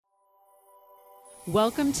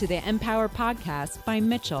Welcome to the Empower Podcast by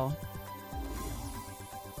Mitchell.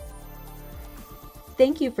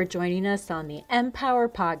 Thank you for joining us on the Empower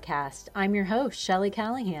Podcast. I'm your host, Shelly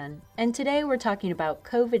Callahan, and today we're talking about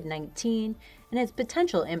COVID-19 and its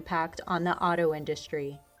potential impact on the auto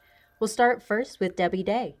industry. We'll start first with Debbie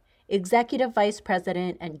Day, Executive Vice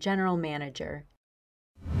President and General Manager.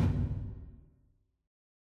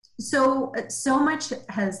 So much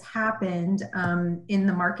has happened in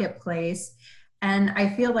the marketplace, and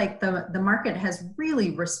I feel like the market has really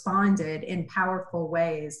responded in powerful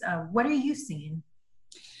ways. What are you seeing?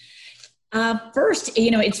 First,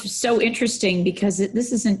 it's so interesting because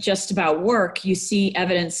this isn't just about work. You see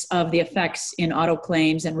evidence of the effects in auto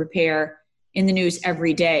claims and repair in the news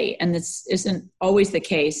every day, and this isn't always the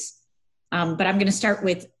case. But I'm going to start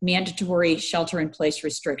with mandatory shelter-in-place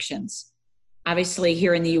restrictions. Obviously,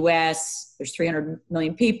 here in the U.S., there's 300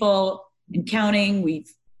 million people and counting.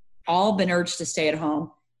 We've all been urged to stay at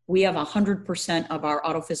home. We have 100% of our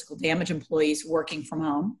auto physical damage employees working from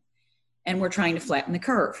home, and we're trying to flatten the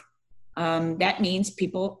curve. That means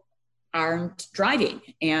people aren't driving,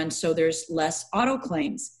 and so there's less auto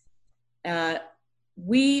claims.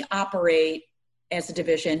 We operate as a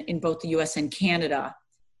division in both the U.S. and Canada,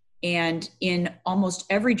 and in almost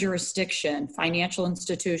every jurisdiction, financial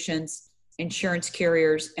institutions, insurance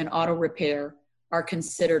carriers, and auto repair are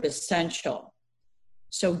considered essential.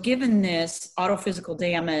 So given this, auto physical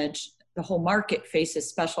damage, the whole market faces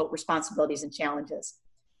special responsibilities and challenges.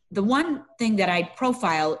 The one thing that I'd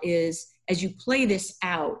profile is, as you play this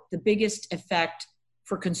out, the biggest effect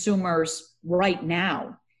for consumers right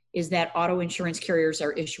now is that auto insurance carriers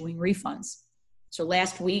are issuing refunds. So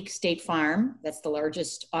last week, State Farm, that's the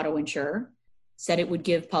largest auto insurer, said it would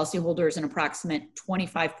give policyholders an approximate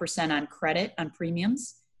 25% on credit on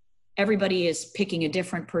premiums. Everybody is picking a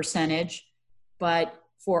different percentage, but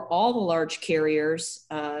for all the large carriers,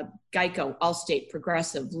 Geico, Allstate,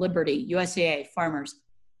 Progressive, Liberty, USAA, Farmers,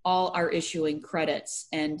 all are issuing credits.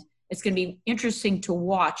 And it's going to be interesting to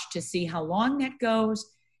watch to see how long that goes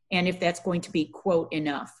and if that's going to be, quote,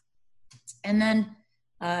 enough. And then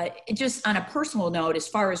just on a personal note, as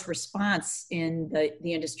far as response in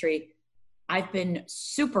the industry, I've been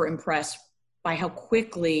super impressed by how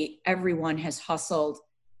quickly everyone has hustled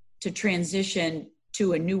to transition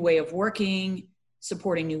to a new way of working,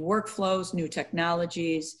 supporting new workflows, new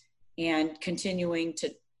technologies, and continuing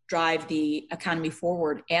to drive the economy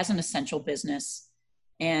forward as an essential business.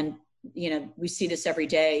 And, we see this every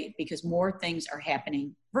day because more things are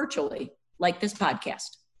happening virtually, like this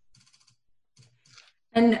podcast.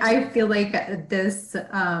 And I feel like this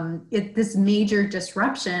major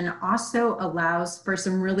disruption also allows for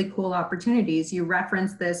some really cool opportunities. You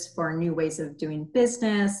referenced this for new ways of doing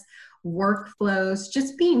business, workflows,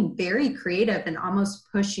 just being very creative and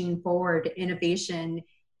almost pushing forward innovation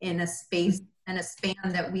in a space and a span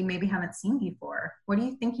that we maybe haven't seen before. What are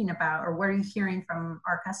you thinking about, or what are you hearing from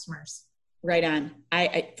our customers? Right on.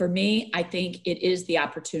 For me, I think it is the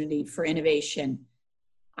opportunity for innovation.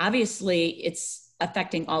 Obviously, it's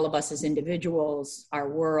affecting all of us as individuals, our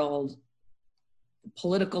world, the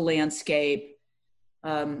political landscape,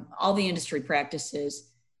 all the industry practices.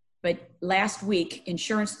 But last week,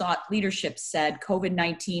 Insurance Thought Leadership said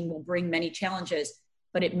COVID-19 will bring many challenges,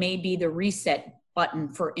 but it may be the reset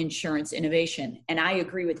button for insurance innovation. And I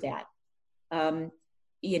agree with that.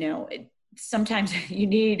 Sometimes you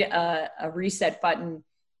need a reset button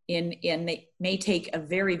and it may take a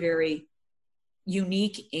very, very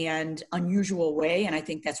unique and unusual way. And I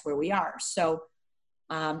think that's where we are. So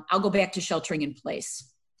I'll go back to sheltering in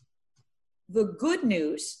place. The good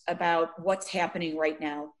news about what's happening right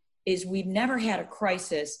now is we've never had a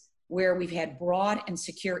crisis where we've had broad and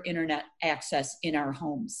secure internet access in our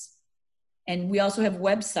homes. And we also have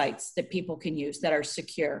websites that people can use that are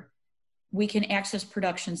secure. We can access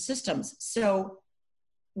production systems. So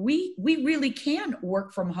we really can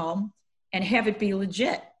work from home and have it be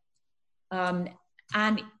legit. On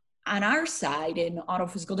our side in auto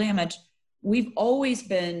physical damage, we've always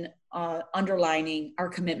been underlining our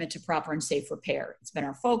commitment to proper and safe repair. It's been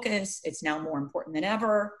our focus. It's now more important than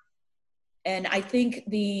ever. And I think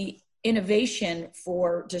the innovation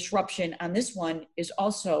for disruption on this one is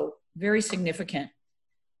also very significant.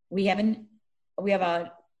 We have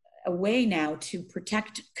a way now to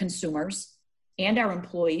protect consumers and our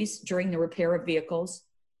employees during the repair of vehicles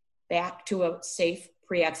back to a safe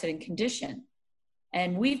pre-accident condition.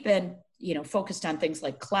 And we've been, focused on things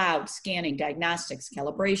like cloud, scanning, diagnostics,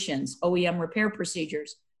 calibrations, OEM repair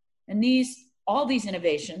procedures. And all these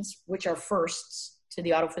innovations, which are firsts to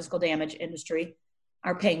the auto physical damage industry,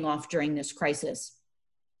 are paying off during this crisis.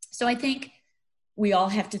 So I think we all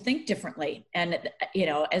have to think differently. And,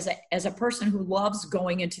 as a person who loves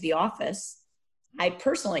going into the office, I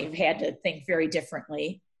personally have had to think very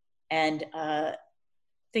differently and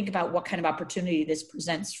think about what kind of opportunity this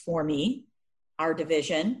presents for me, our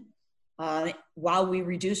division, while we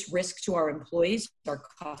reduce risk to our employees, our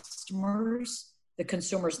customers, the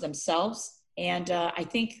consumers themselves. And I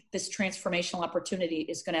think this transformational opportunity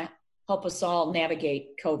is going to help us all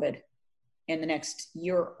navigate COVID in the next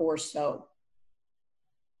year or so.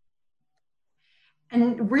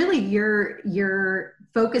 And really, you're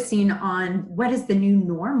focusing on what is the new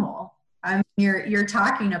normal. You're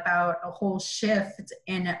talking about a whole shift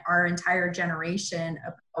in our entire generation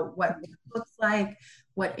about what it looks like,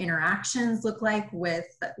 what interactions look like with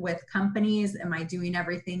companies. Am I doing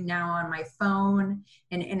everything now on my phone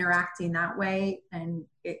and interacting that way? And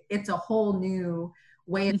it's a whole new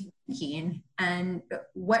way of thinking. And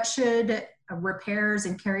what should repairs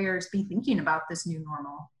and carriers be thinking about this new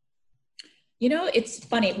normal? It's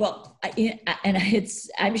funny. Well,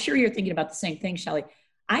 I'm sure you're thinking about the same thing, Shelley.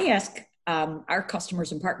 I ask our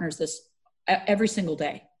customers and partners this every single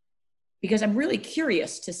day because I'm really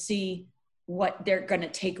curious to see what they're going to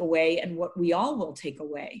take away and what we all will take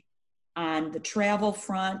away on the travel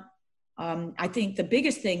front. I think the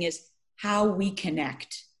biggest thing is how we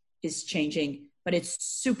connect is changing, but it's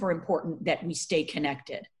super important that we stay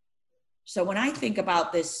connected. So when I think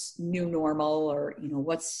about this new normal, or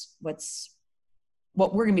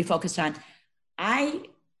what we're going to be focused on, I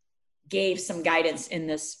gave some guidance in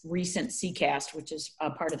this recent CCAST, which is a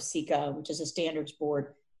part of CICA, which is a standards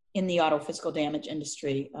board in the auto physical damage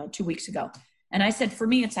industry 2 weeks ago. And I said, for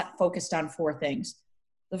me, it's focused on 4 things.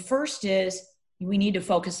 The first is we need to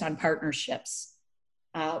focus on partnerships.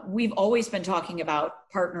 We've always been talking about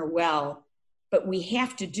partner well, but we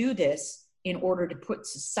have to do this in order to put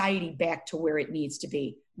society back to where it needs to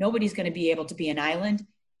be. Nobody's going to be able to be an island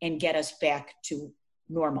and get us back to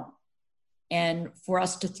normal. And for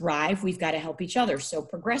us to thrive, we've got to help each other. So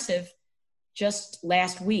Progressive just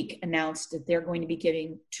last week announced that they're going to be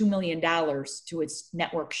giving $2 million to its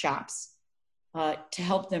network shops to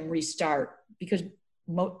help them restart, because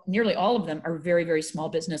nearly all of them are very, very small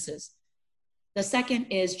businesses. The second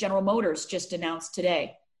is General Motors just announced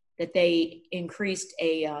today that they increased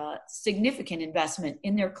a significant investment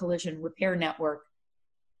in their collision repair network,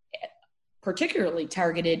 particularly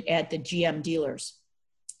targeted at the GM dealers.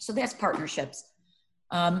 So that's partnerships.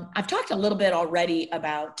 I've talked a little bit already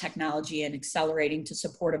about technology and accelerating to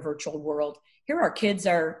support a virtual world. Here our kids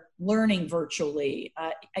are learning virtually.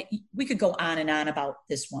 We could go on and on about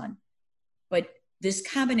this one, but this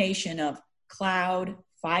combination of cloud,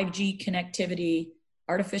 5G connectivity,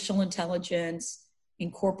 artificial intelligence,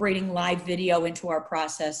 incorporating live video into our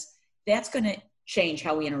process, that's going to change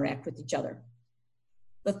how we interact with each other.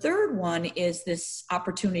 The third one is this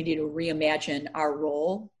opportunity to reimagine our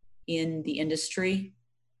role in the industry.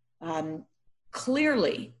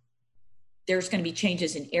 Clearly, there's going to be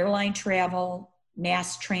changes in airline travel,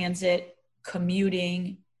 mass transit,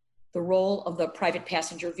 commuting. The role of the private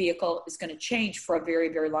passenger vehicle is going to change for a very,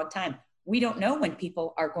 very long time. We don't know when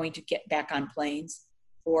people are going to get back on planes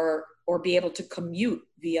or be able to commute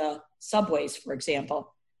via subways, for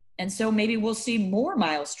example. And so maybe we'll see more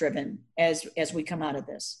miles driven as we come out of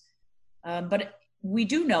this. But we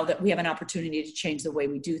do know that we have an opportunity to change the way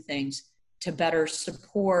we do things to better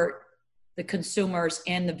support the consumers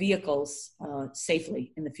and the vehicles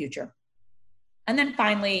safely in the future. And then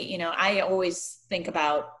finally, I always think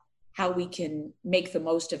about how we can make the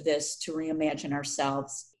most of this to reimagine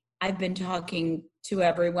ourselves. I've been talking to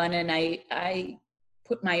everyone, and I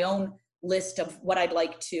put my own list of what I'd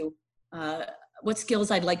like to, what skills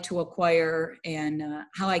I'd like to acquire and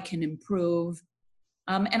how I can improve.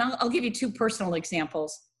 And I'll give you 2 personal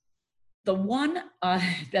examples. The one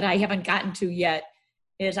that I haven't gotten to yet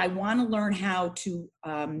is I want to learn how to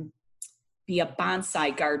be a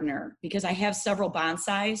bonsai gardener, because I have several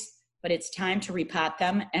bonsais, but it's time to repot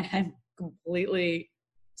them. And I'm completely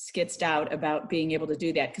skitzed out about being able to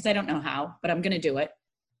do that because I don't know how, but I'm going to do it.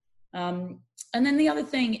 And then the other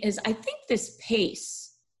thing is, I think this pace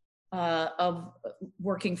of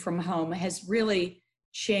working from home has really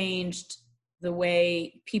changed the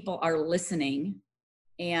way people are listening.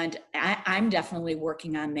 And I'm definitely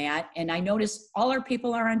working on that. And I notice all our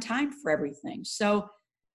people are on time for everything. So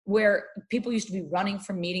where people used to be running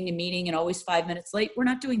from meeting to meeting and always 5 minutes late, we're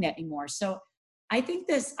not doing that anymore. So I think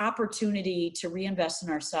this opportunity to reinvest in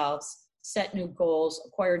ourselves, set new goals,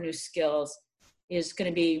 acquire new skills is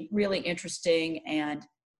going to be really interesting. And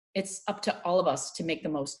it's up to all of us to make the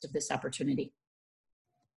most of this opportunity.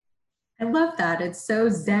 I love that. It's so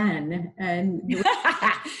zen, and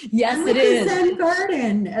yes, it the is. Zen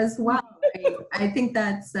garden as well. I think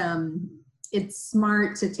that's it's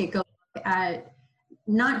smart to take a look at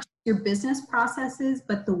not just your business processes,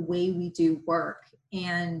 but the way we do work,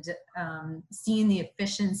 and seeing the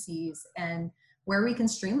efficiencies and where we can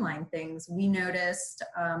streamline things. We noticed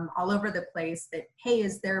all over the place that, hey,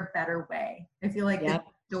 is there a better way? I feel like Yep.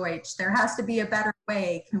 the Deutsch, there has to be a better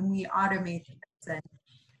way. Can we automate this?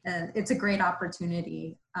 And it's a great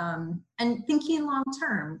opportunity. And thinking long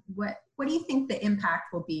term, what do you think the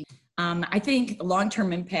impact will be? I think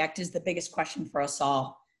long-term impact is the biggest question for us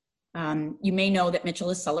all. You may know that Mitchell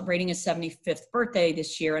is celebrating his 75th birthday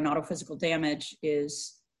this year, and Auto-Physical Damage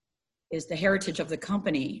is the heritage of the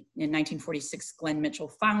company. In 1946, Glenn Mitchell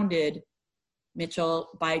founded Mitchell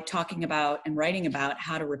by talking about and writing about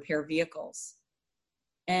how to repair vehicles.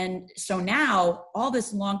 And so now all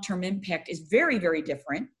this long-term impact is very, very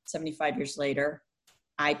different 75 years later.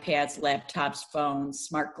 iPads, laptops, phones,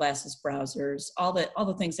 smart glasses, browsers, all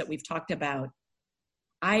the things that we've talked about.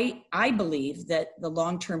 I believe that the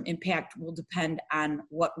long-term impact will depend on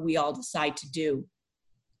what we all decide to do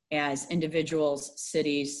as individuals,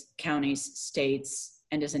 cities, counties, states,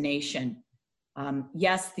 and as a nation.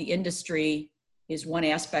 Yes, the industry is one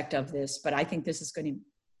aspect of this, but I think this is going to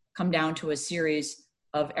come down to a series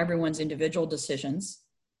of everyone's individual decisions.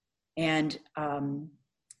 And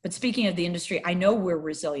but speaking of the industry, I know we're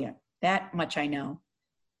resilient. That much I know.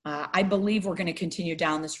 I believe we're going to continue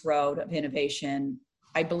down this road of innovation.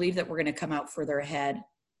 I believe that we're going to come out further ahead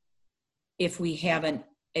if we hadn't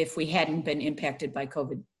been impacted by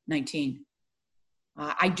COVID-19.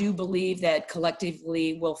 I do believe that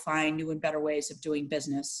collectively we'll find new and better ways of doing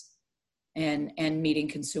business and meeting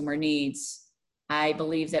consumer needs. I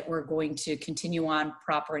believe that we're going to continue on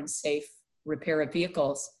proper and safe repair of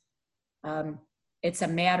vehicles. It's a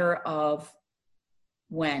matter of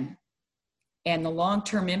when. And the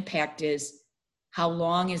long-term impact is, how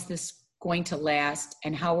long is this going to last,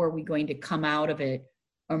 and how are we going to come out of it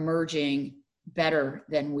emerging better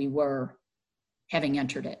than we were having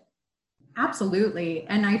entered it? Absolutely.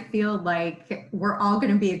 And I feel like we're all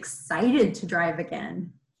going to be excited to drive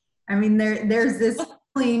again. I mean, there's this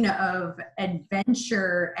feeling of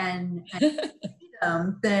adventure and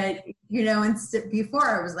freedom that,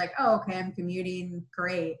 before I was like, oh, okay, I'm commuting,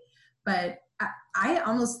 great. But I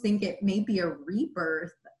almost think it may be a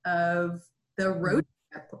rebirth of the road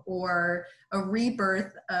trip, or a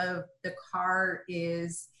rebirth of the car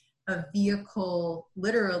is a vehicle,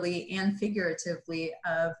 literally and figuratively,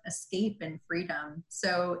 of escape and freedom.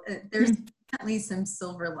 So there's definitely some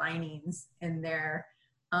silver linings in there.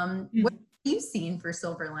 What have you seen for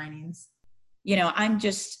silver linings? I'm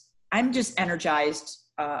just energized,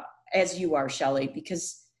 as you are, Shelley,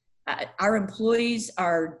 because our employees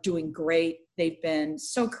are doing great. They've been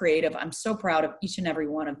so creative. I'm so proud of each and every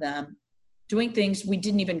one of them, doing things we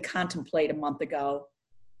didn't even contemplate a month ago.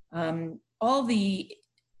 All the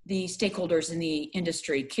stakeholders in the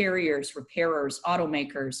industry, carriers, repairers,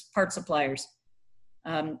 automakers, part suppliers.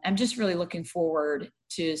 I'm just really looking forward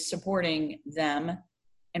to supporting them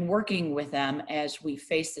and working with them as we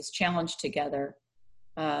face this challenge together,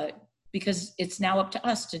 because it's now up to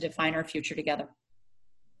us to define our future together.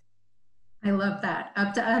 I love that.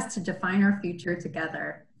 Up to us to define our future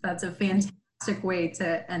together. That's a fantastic way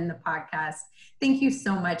to end the podcast. Thank you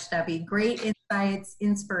so much, Debbie. Great insights,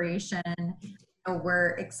 inspiration.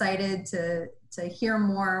 We're excited to hear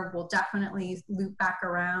more. We'll definitely loop back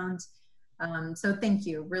around. So thank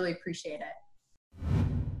you. Really appreciate it.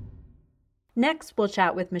 Next, we'll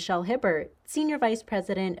chat with Michelle Hibbert, Senior Vice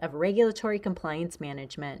President of Regulatory Compliance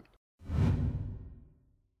Management.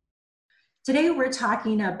 Today, we're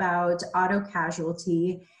talking about auto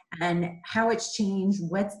casualty and how it's changed,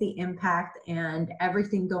 what's the impact, and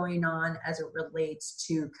everything going on as it relates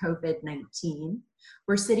to COVID-19.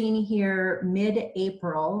 We're sitting here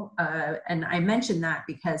mid-April, and I mentioned that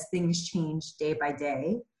because things change day by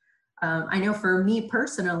day. I know for me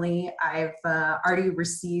personally, I've already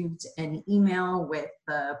received an email with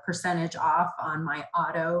the percentage off on my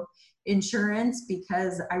auto insurance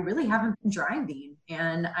because I really haven't been driving.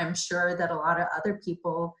 And I'm sure that a lot of other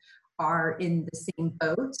people are in the same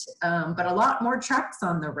boat, but a lot more trucks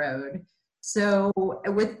on the road. So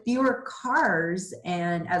with fewer cars,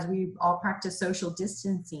 and as we all practice social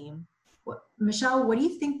distancing, Michelle, what do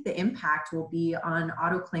you think the impact will be on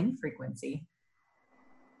auto claim frequency?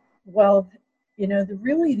 Well,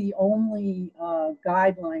 really the only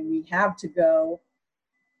guideline we have to go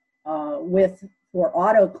with for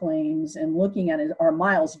auto claims and looking at it are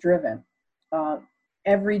miles driven.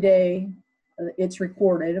 Every day it's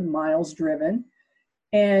recorded, miles driven.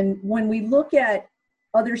 And when we look at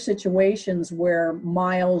other situations where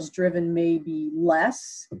miles driven may be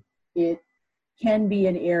less, it can be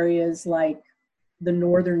in areas like the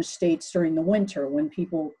northern states during the winter when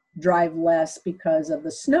people drive less because of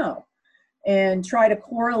the snow, and try to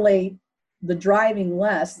correlate the driving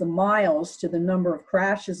less, the miles, to the number of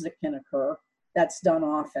crashes that can occur. That's done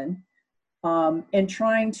often. And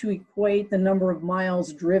trying to equate the number of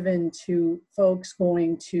miles driven to folks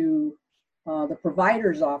going to the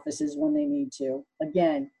provider's offices when they need to.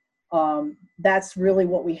 Again, that's really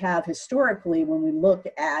what we have historically when we look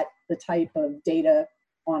at the type of data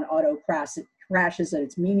on auto crashes that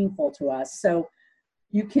it's meaningful to us. So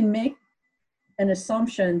you can make an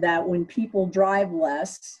assumption that when people drive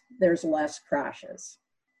less, there's less crashes.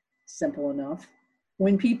 Simple enough.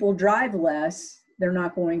 When people drive less, they're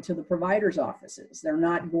not going to the provider's offices. They're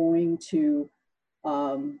not going to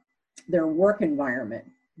their work environment.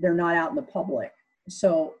 They're not out in the public.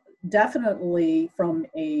 So definitely from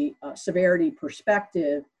a severity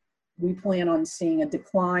perspective, we plan on seeing a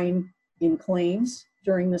decline in claims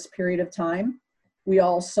during this period of time. We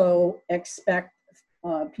also expect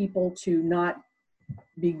people to not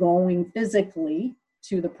be going physically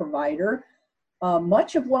to the provider.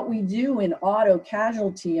 Much of what we do in auto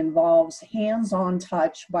casualty involves hands-on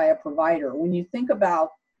touch by a provider. When you think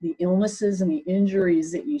about the illnesses and the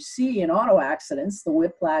injuries that you see in auto accidents, the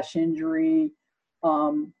whiplash injury,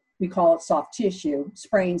 we call it soft tissue,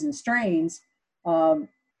 sprains and strains,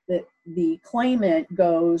 the claimant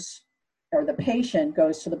goes, or the patient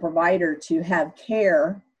goes to the provider to have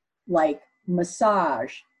care like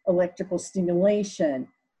massage, electrical stimulation,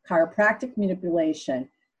 chiropractic manipulation.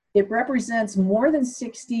 It represents more than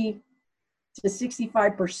 60 to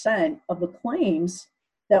 65% of the claims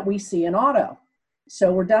that we see in auto.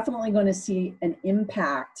 So we're definitely going to see an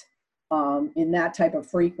impact in that type of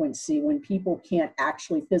frequency when people can't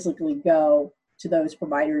actually physically go to those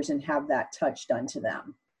providers and have that touch done to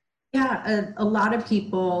them. Yeah, a lot of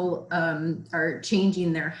people are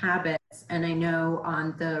changing their habits, and I know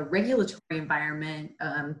on the regulatory environment,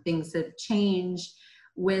 things have changed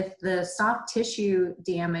with the soft tissue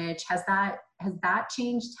damage. Has that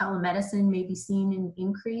changed? Telemedicine maybe seen an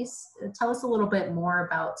increase? Tell us a little bit more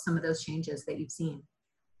about some of those changes that you've seen.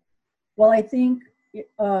 Well, I think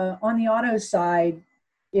on the auto side,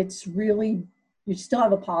 it's really, you still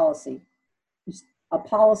have a policy. A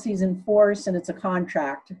policy is in force, and it's a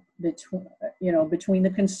contract between the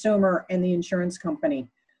consumer and the insurance company.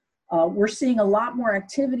 We're seeing a lot more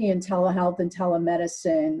activity in telehealth and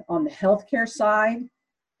telemedicine on the healthcare side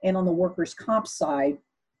and on the workers' comp side.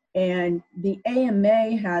 And the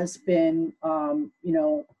AMA has been,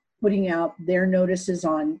 putting out their notices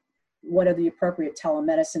on what are the appropriate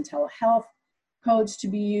telemedicine, telehealth codes to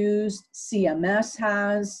be used. CMS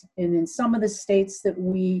has, and in some of the states that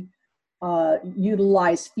we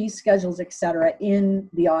utilize fee schedules, et cetera, in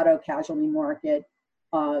the auto casualty market,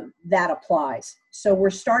 that applies. So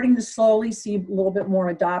we're starting to slowly see a little bit more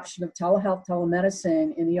adoption of telehealth,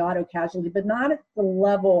 telemedicine in the auto casualty, but not at the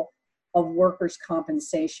level of workers'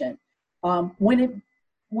 compensation. When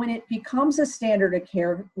it becomes a standard of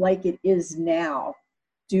care like it is now,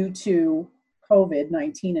 due to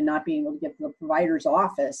COVID-19 and not being able to get to the provider's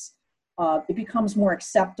office, it becomes more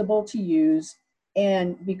acceptable to use.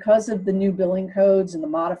 And because of the new billing codes and the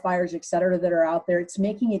modifiers, et cetera, that are out there, it's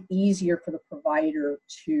making it easier for the provider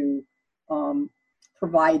to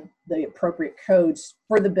provide the appropriate codes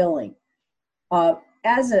for the billing.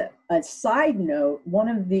 As a side note, one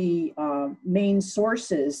of the main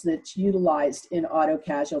sources that's utilized in auto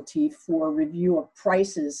casualty for review of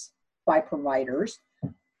prices by providers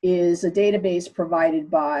is a database provided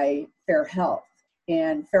by Fair Health.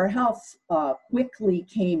 And Fair Health quickly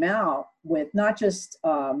came out with not just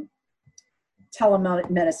telemedicine,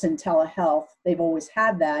 telehealth, they've always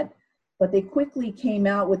had that, but they quickly came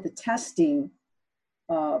out with the testing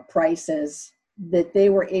prices that they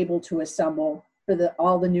were able to assemble for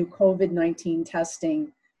all the new COVID-19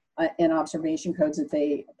 testing and observation codes that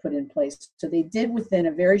they put in place. So they did, within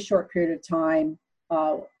a very short period of time,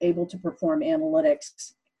 able to perform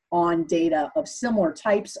analytics on data of similar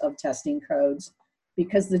types of testing codes,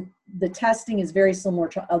 because the testing is very similar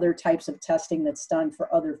to other types of testing that's done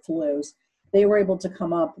for other flus. They were able to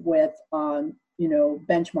come up with,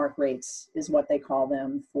 benchmark rates is what they call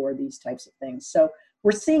them for these types of things. So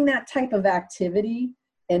we're seeing that type of activity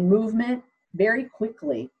and movement very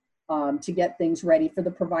quickly to get things ready for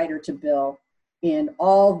the provider to bill in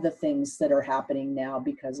all the things that are happening now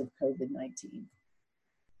because of COVID-19.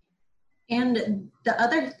 And the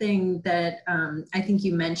other thing that I think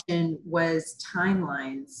you mentioned was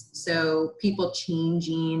timelines. So people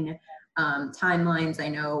changing timelines. I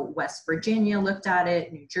know West Virginia looked at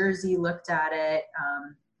it, New Jersey looked at it,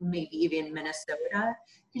 maybe even Minnesota.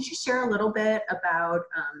 Could you share a little bit about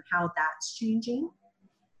how that's changing?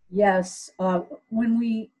 Yes,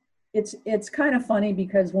 it's kind of funny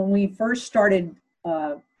because when we first started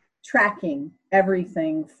tracking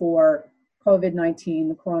everything for COVID-19,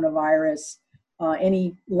 the coronavirus,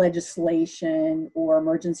 any legislation or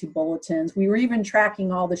emergency bulletins, we were even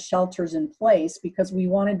tracking all the shelters in place because we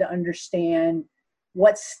wanted to understand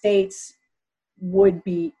what states would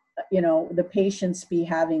be, the patients be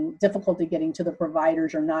having difficulty getting to the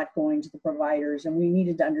providers or not going to the providers. And we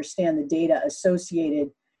needed to understand the data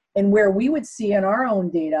associated and where we would see in our own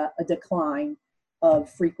data a decline of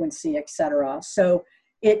frequency, et cetera. So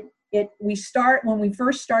when we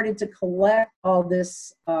first started to collect all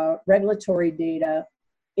this regulatory data,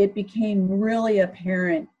 it became really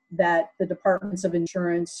apparent that the departments of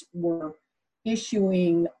insurance were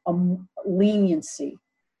issuing a leniency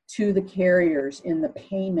to the carriers in the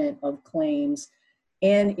payment of claims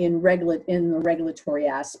and in the regulatory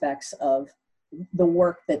aspects of the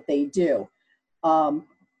work that they do.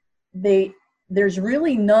 There's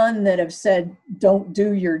really none that have said, don't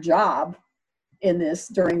do your job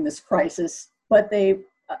during this crisis, but they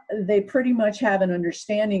pretty much have an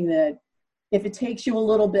understanding that if it takes you a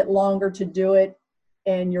little bit longer to do it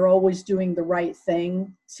and you're always doing the right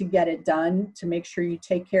thing to get it done, to make sure you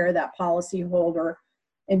take care of that policyholder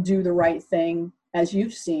and do the right thing, as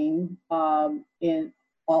you've seen in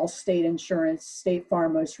Allstate Insurance, State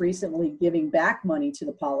Farm most recently giving back money to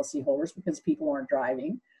the policyholders because people aren't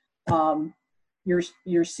driving.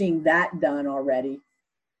 You're seeing that done already,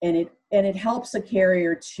 and it helps a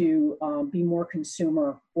carrier to be more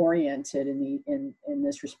consumer oriented in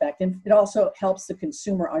this respect, and it also helps the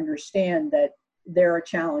consumer understand that there are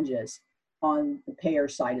challenges on the payer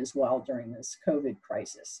side as well during this COVID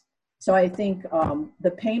crisis. So I think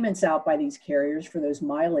the payments out by these carriers for those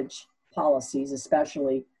mileage policies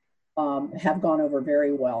especially have gone over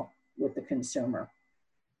very well with the consumer.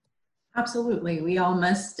 Absolutely. We all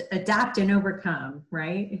must adapt and overcome,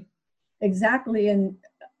 right? Exactly. And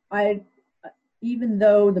even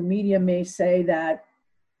though the media may say that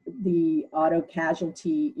the auto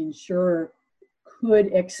casualty insurer could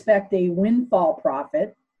expect a windfall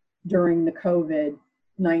profit during the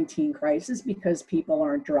COVID-19 crisis because people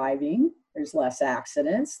aren't driving, there's less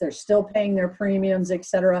accidents, they're still paying their premiums, et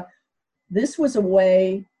cetera. This was a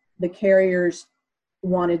way the carriers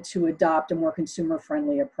wanted to adopt a more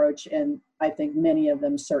consumer-friendly approach, and I think many of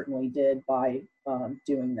them certainly did by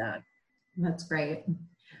doing that. That's great.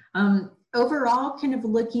 Overall, kind of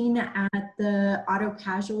looking at the auto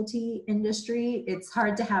casualty industry, it's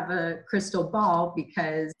hard to have a crystal ball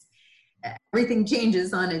because everything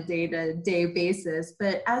changes on a day-to-day basis.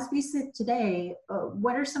 But as we sit today,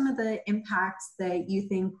 what are some of the impacts that you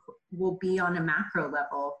think will be on a macro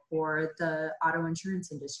level for the auto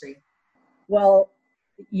insurance industry? Well,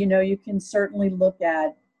 you can certainly look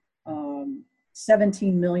at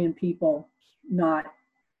 17 million people not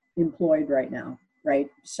employed right now, right?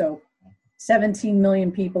 So 17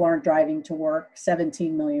 million people aren't driving to work.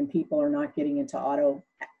 17 million people are not getting into auto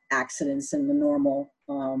accidents in the normal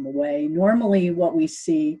way. Normally what we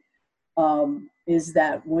see is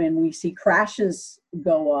that when we see crashes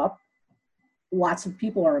go up, lots of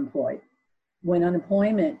people are employed. When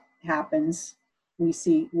unemployment happens, we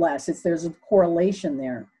see less. There's a correlation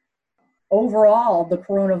there. Overall, the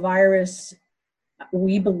coronavirus,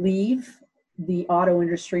 we believe the auto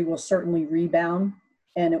industry will certainly rebound,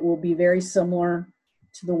 and it will be very similar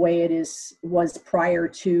to the way it was prior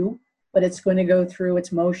to, but it's going to go through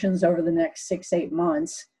its motions over the next 6-8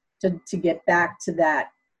 months to get back to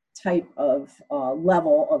that type of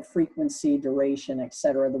level of frequency, duration, et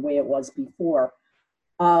cetera, the way it was before.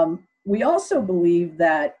 We also believe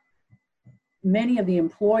that many of the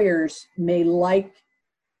employers may like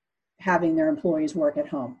having their employees work at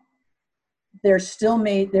home. There's still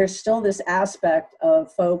this aspect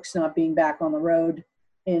of folks not being back on the road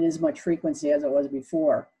in as much frequency as it was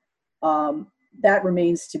before. That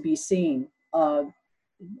remains to be seen.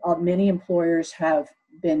 Many employers have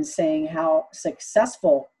been saying how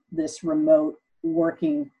successful this remote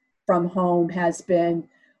working from home has been.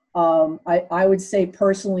 I would say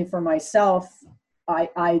personally for myself,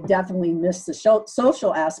 I definitely miss the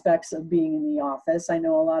social aspects of being in the office. I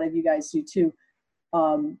know a lot of you guys do too.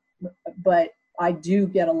 But I do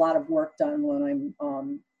get a lot of work done when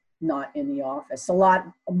I'm not in the office. A lot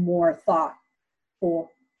more thought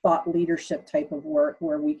leadership type of work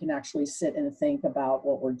where we can actually sit and think about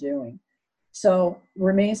what we're doing. So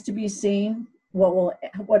remains to be seen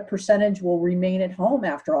what percentage will remain at home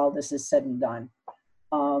after all this is said and done.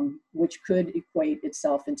 which could equate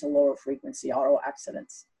itself into lower frequency auto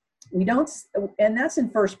accidents. We don't, and that's in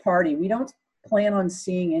first party. We don't plan on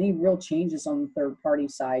seeing any real changes on the third party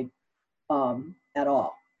side at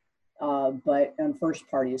all. But on first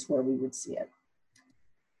party is where we would see it.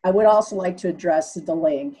 I would also like to address the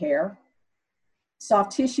delay in care.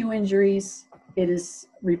 Soft tissue injuries, it is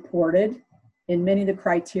reported in many of the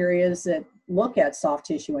criterias that look at soft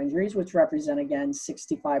tissue injuries, which represent, again,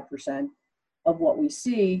 65% of what we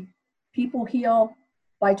see. People heal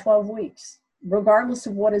by 12 weeks, regardless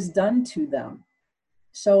of what is done to them.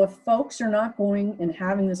 So if folks are not going and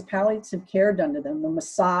having this palliative care done to them, the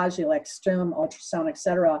massage, the electrostim, ultrasound,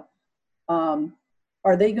 etc.,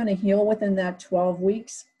 are they going to heal within that 12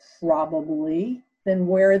 weeks? Probably. Then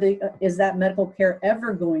where is that medical care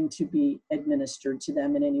ever going to be administered to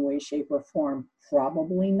them in any way, shape, or form?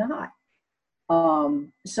 Probably not.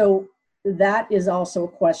 So that is also a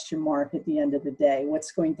question mark at the end of the day.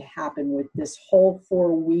 What's going to happen with this whole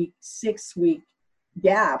 4-week, 6-week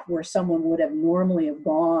gap where someone would have normally have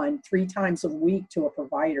gone 3 times a week to a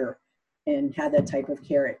provider and had that type of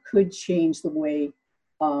care? It could change the way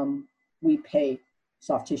we pay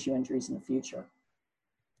soft tissue injuries in the future.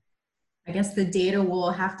 I guess the data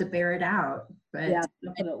will have to bear it out. But yeah,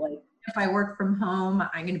 definitely. If I work from home,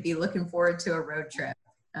 I'm going to be looking forward to a road trip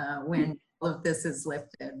when all of this is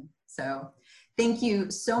lifted. So thank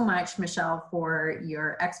you so much, Michelle, for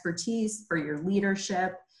your expertise, for your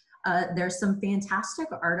leadership. There's some fantastic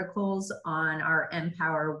articles on our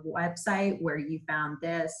Empower website where you found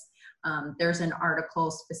this. There's an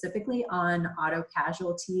article specifically on auto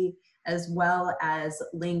casualty, as well as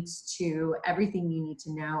links to everything you need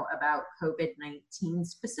to know about COVID-19,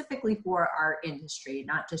 specifically for our industry,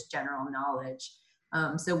 not just general knowledge.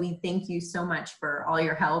 So we thank you so much for all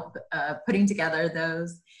your help putting together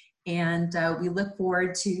those. And we look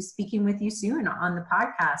forward to speaking with you soon on the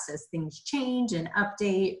podcast as things change and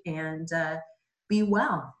update, and be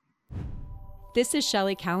well. This is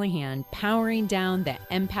Shelley Callahan, powering down the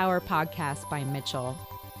Empower podcast by Mitchell.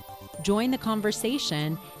 Join the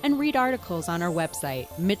conversation and read articles on our website,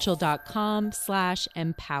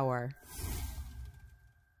 mitchell.com/empower.